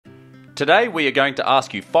Today we are going to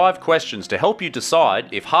ask you 5 questions to help you decide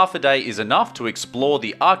if half a day is enough to explore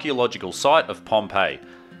the archaeological site of Pompeii.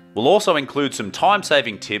 We'll also include some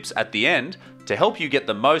time-saving tips at the end to help you get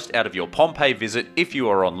the most out of your Pompeii visit if you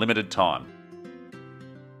are on limited time.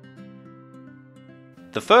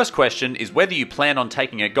 The first question is whether you plan on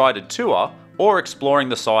taking a guided tour or exploring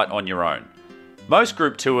the site on your own. Most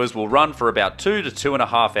group tours will run for about 2 to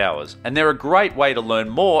 2.5 hours, and they're a great way to learn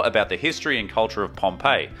more about the history and culture of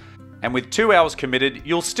Pompeii. And with 2 hours committed,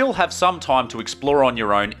 you'll still have some time to explore on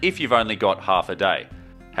your own if you've only got half a day.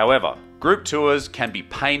 However, group tours can be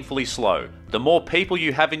painfully slow. The more people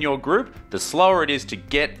you have in your group, the slower it is to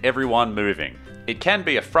get everyone moving. It can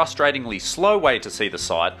be a frustratingly slow way to see the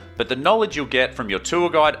site, but the knowledge you'll get from your tour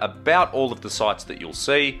guide about all of the sites that you'll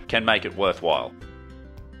see can make it worthwhile.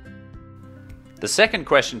 The second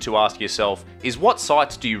question to ask yourself is, what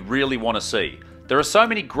sites do you really want to see? There are so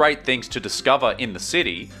many great things to discover in the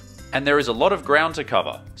city, and there is a lot of ground to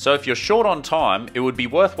cover. So if you're short on time, it would be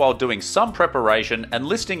worthwhile doing some preparation and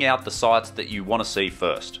listing out the sites that you want to see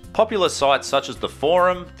first. Popular sites such as the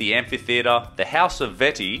Forum, the Amphitheatre, the House of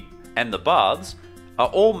Veti, and the Baths are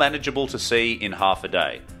all manageable to see in half a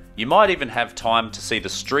day. You might even have time to see the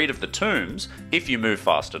Street of the Tombs if you move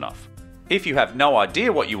fast enough. If you have no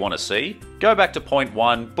idea what you want to see, go back to point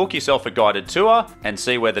 1, book yourself a guided tour, and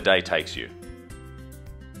see where the day takes you.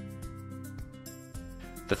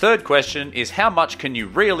 The third question is, how much can you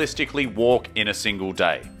realistically walk in a single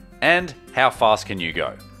day? And how fast can you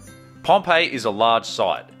go? Pompeii is a large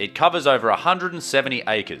site. It covers over 170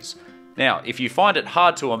 acres. Now, if you find it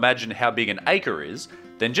hard to imagine how big an acre is,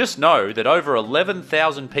 then just know that over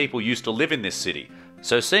 11,000 people used to live in this city,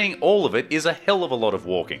 so seeing all of it is a hell of a lot of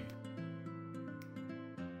walking.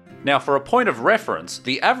 Now, for a point of reference,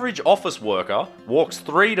 the average office worker walks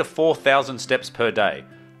 3,000 to 4,000 steps per day.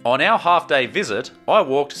 On our half-day visit, I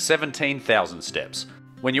walked 17,000 steps.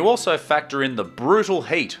 When you also factor in the brutal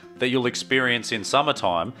heat that you'll experience in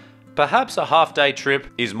summertime, perhaps a half-day trip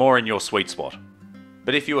is more in your sweet spot.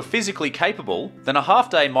 But if you are physically capable, then a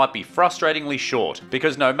half-day might be frustratingly short,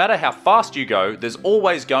 because no matter how fast you go, there's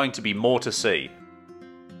always going to be more to see.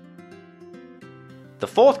 The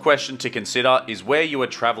fourth question to consider is where you are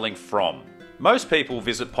travelling from. Most people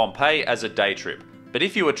visit Pompeii as a day trip, but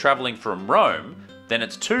if you are travelling from Rome, then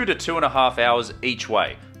it's 2 to 2.5 hours each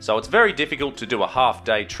way, so it's very difficult to do a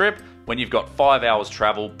half-day trip when you've got 5 hours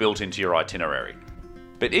travel built into your itinerary.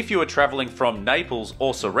 But if you are travelling from Naples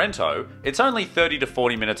or Sorrento, it's only 30 to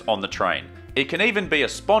 40 minutes on the train. It can even be a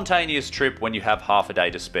spontaneous trip when you have half a day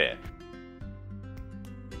to spare.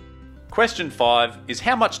 Question 5 is,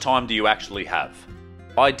 how much time do you actually have?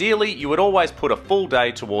 Ideally, you would always put a full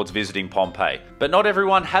day towards visiting Pompeii, but not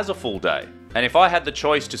everyone has a full day. And if I had the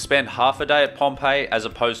choice to spend half a day at Pompeii as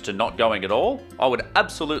opposed to not going at all, I would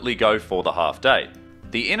absolutely go for the half day.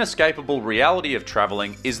 The inescapable reality of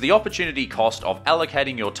travelling is the opportunity cost of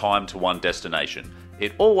allocating your time to one destination.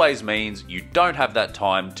 It always means you don't have that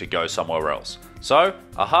time to go somewhere else. So,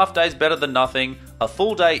 a half day is better than nothing, a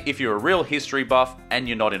full day if you're a real history buff and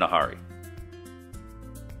you're not in a hurry.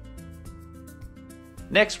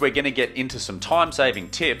 Next, we're going to get into some time-saving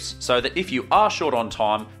tips so that if you are short on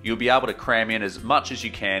time, you'll be able to cram in as much as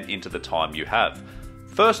you can into the time you have.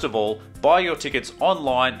 First of all, buy your tickets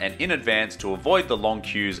online and in advance to avoid the long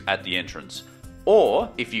queues at the entrance.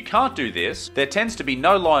 Or, if you can't do this, there tends to be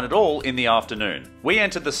no line at all in the afternoon. We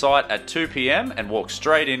entered the site at 2 PM and walked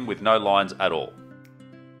straight in with no lines at all.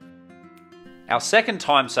 Our second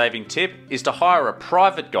time-saving tip is to hire a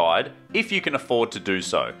private guide if you can afford to do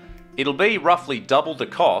so. It'll be roughly double the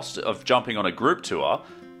cost of jumping on a group tour,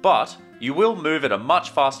 but you will move at a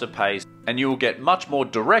much faster pace and you will get much more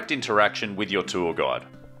direct interaction with your tour guide.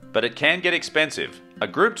 But it can get expensive. A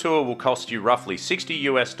group tour will cost you roughly $60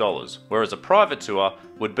 US, whereas a private tour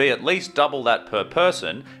would be at least double that per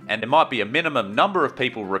person, and there might be a minimum number of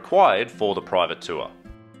people required for the private tour.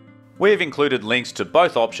 We have included links to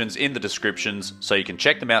both options in the descriptions so you can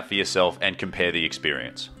check them out for yourself and compare the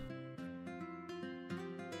experience.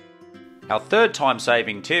 Our third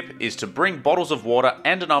time-saving tip is to bring bottles of water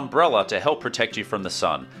and an umbrella to help protect you from the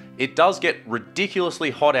sun. It does get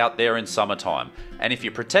ridiculously hot out there in summertime, and if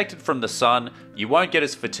you're protected from the sun, you won't get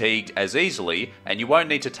as fatigued as easily and you won't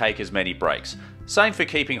need to take as many breaks. Same for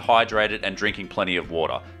keeping hydrated and drinking plenty of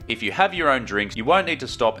water. If you have your own drinks, you won't need to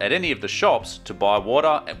stop at any of the shops to buy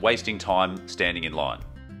water and wasting time standing in line.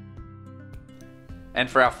 And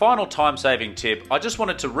for our final time-saving tip, I just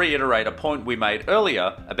wanted to reiterate a point we made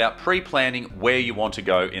earlier about pre-planning where you want to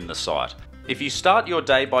go in the site. If you start your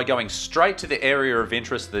day by going straight to the area of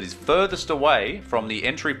interest that is furthest away from the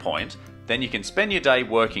entry point, then you can spend your day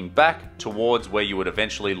working back towards where you would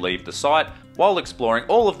eventually leave the site while exploring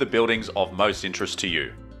all of the buildings of most interest to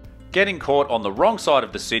you. Getting caught on the wrong side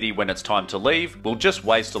of the city when it's time to leave will just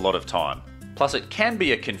waste a lot of time. Plus, it can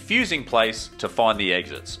be a confusing place to find the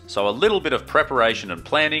exits, so a little bit of preparation and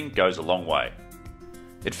planning goes a long way.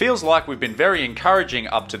 It feels like we've been very encouraging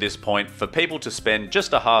up to this point for people to spend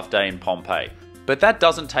just a half day in Pompeii, but that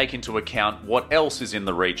doesn't take into account what else is in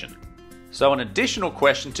the region. So an additional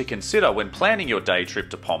question to consider when planning your day trip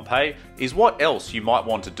to Pompeii is what else you might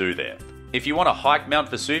want to do there. If you want to hike Mount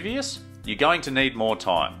Vesuvius, you're going to need more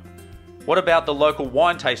time. What about the local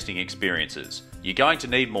wine tasting experiences? You're going to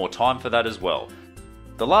need more time for that as well.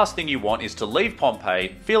 The last thing you want is to leave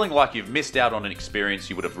Pompeii feeling like you've missed out on an experience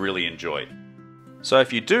you would have really enjoyed. So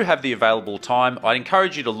if you do have the available time, I'd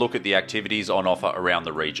encourage you to look at the activities on offer around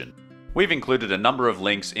the region. We've included a number of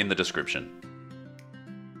links in the description.